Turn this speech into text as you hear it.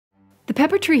The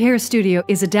Pepper Tree Hair Studio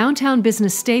is a downtown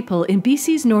business staple in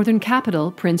BC's northern capital,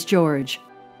 Prince George.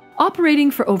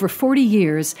 Operating for over 40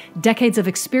 years, decades of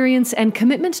experience and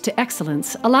commitment to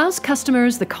excellence allows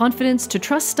customers the confidence to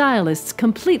trust stylists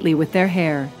completely with their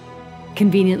hair.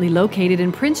 Conveniently located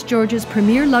in Prince George's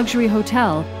premier luxury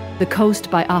hotel, the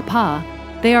Coast by APA,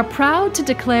 they are proud to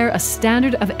declare a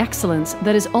standard of excellence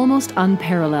that is almost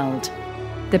unparalleled.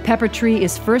 The Pepper Tree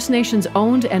is First Nations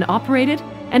owned and operated,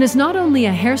 and is not only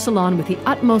a hair salon with the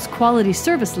utmost quality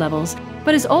service levels,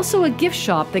 but is also a gift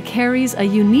shop that carries a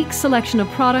unique selection of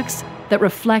products that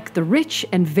reflect the rich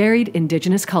and varied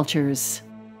Indigenous cultures.